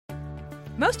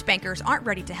Most bankers aren't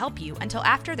ready to help you until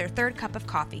after their third cup of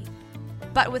coffee.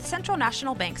 But with Central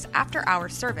National Bank's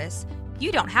after-hours service,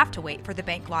 you don't have to wait for the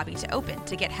bank lobby to open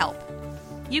to get help.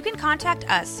 You can contact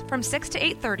us from 6 to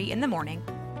 8:30 in the morning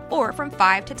or from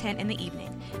 5 to 10 in the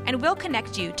evening, and we'll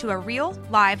connect you to a real,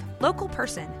 live, local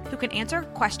person who can answer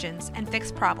questions and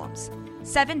fix problems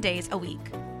 7 days a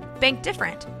week. Bank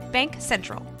different. Bank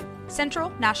Central. Central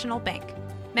National Bank.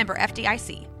 Member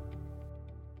FDIC.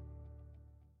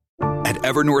 At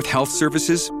Evernorth Health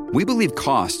Services, we believe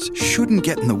costs shouldn't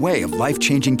get in the way of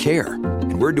life-changing care,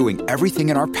 and we're doing everything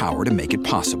in our power to make it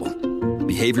possible.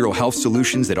 Behavioral health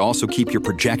solutions that also keep your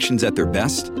projections at their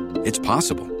best? It's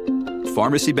possible.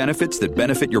 Pharmacy benefits that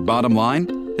benefit your bottom line?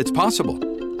 It's possible.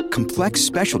 Complex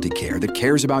specialty care that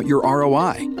cares about your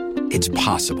ROI? It's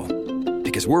possible.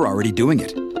 Because we're already doing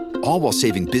it. All while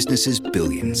saving businesses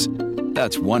billions.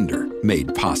 That's Wonder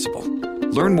made possible.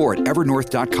 Learn more at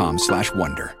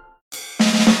evernorth.com/wonder.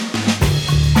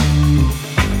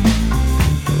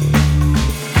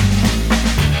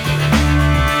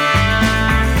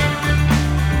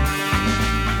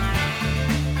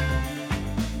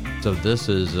 So this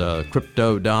is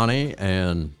Crypto Donnie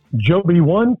and Joby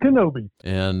One Kenobi.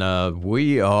 And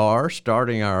we are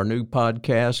starting our new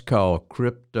podcast called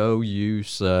Crypto You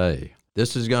Say.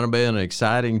 This is going to be an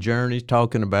exciting journey,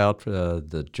 talking about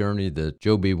the journey that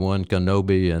Joby One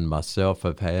Kenobi and myself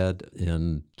have had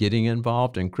in getting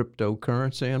involved in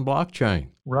cryptocurrency and blockchain.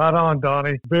 Right on,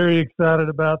 Donnie. Very excited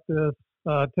about this.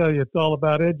 I tell you, it's all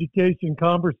about education,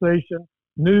 conversation,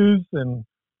 news, and,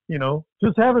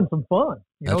 just having some fun.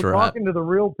 That's right. Talking to the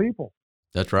real people.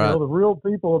 That's right. The real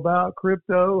people about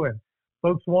crypto, and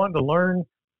folks wanting to learn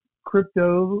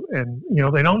crypto, and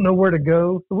they don't know where to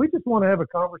go. So we just want to have a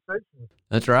conversation.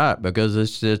 That's right, because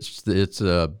it's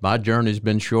my journey's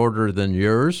been shorter than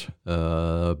yours,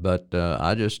 but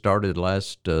I just started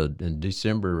in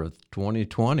December of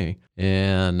 2020,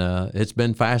 and it's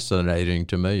been fascinating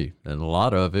to me, and a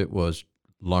lot of it was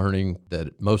learning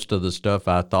that most of the stuff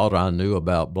I thought I knew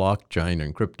about blockchain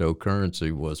and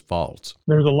cryptocurrency was false.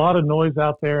 There's a lot of noise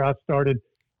out there. I started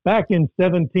back in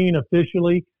 17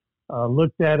 officially,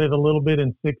 looked at it a little bit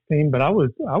in 16, but I was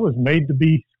made to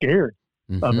be scared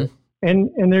of it.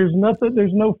 And there's no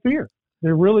fear.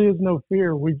 There really is no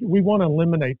fear. We want to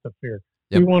eliminate the fear.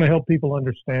 Yep. We want to help people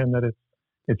understand that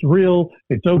it's real,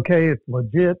 it's okay, it's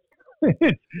legit.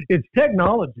 it's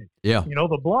technology. Yeah.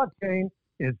 The blockchain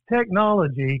is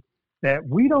technology that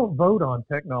we don't vote on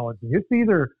technology. It's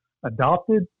either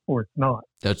adopted or it's not.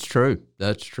 That's true.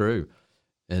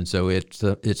 And so it's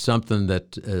something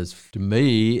that is, to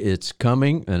me, it's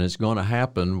coming and it's going to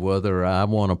happen whether I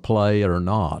want to play it or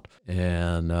not.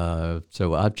 And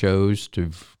so I chose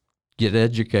to get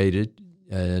educated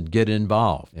and get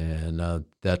involved. And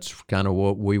that's kind of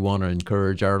what we want to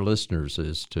encourage our listeners,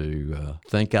 is to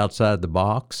think outside the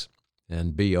box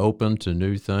and be open to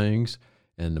new things.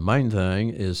 And the main thing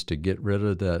is to get rid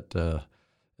of that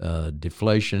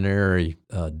deflationary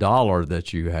dollar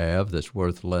that you have that's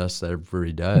worth less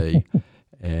every day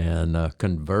and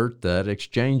convert that,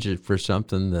 exchange it for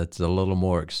something that's a little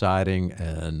more exciting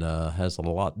and has a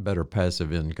lot better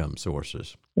passive income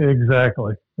sources.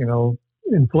 Exactly.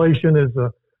 Inflation has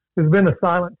been a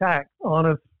silent tax on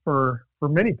us for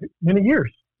many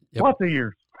years, Yep. Lots of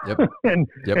years. Yep. and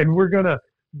Yep. we're going to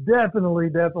definitely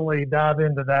dive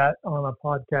into that on a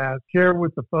podcast, share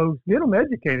with the folks, get them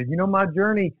educated. My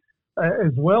journey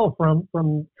as well from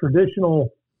traditional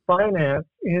finance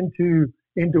into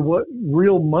what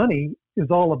real money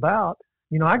is all about.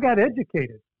 I got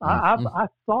educated. Mm-hmm. I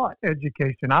sought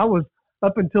education. I was,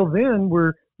 up until then,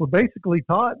 we're basically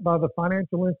taught by the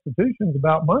financial institutions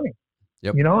about money.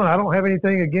 Yep. And I don't have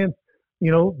anything against,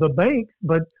 the banks,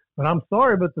 but I'm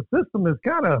sorry, but the system is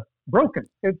kind of broken.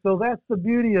 And so that's the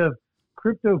beauty of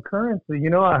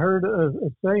cryptocurrency. I heard a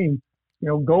saying,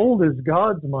 gold is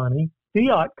God's money.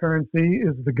 Fiat currency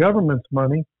is the government's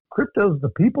money. Crypto's the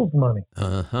people's money.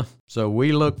 So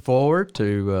we look forward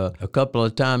to a couple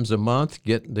of times a month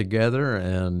getting together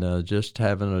and just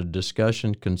having a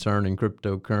discussion concerning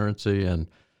cryptocurrency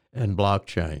and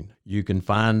blockchain. You can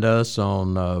find us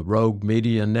on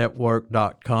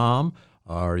roguemedianetwork.com,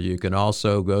 or you can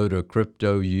also go to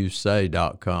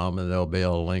cryptousay.com, and there'll be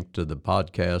a link to the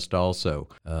podcast also.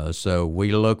 So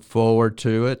we look forward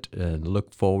to it and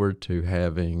look forward to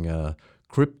having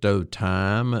crypto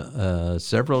time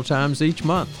several times each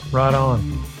month. Right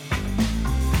on.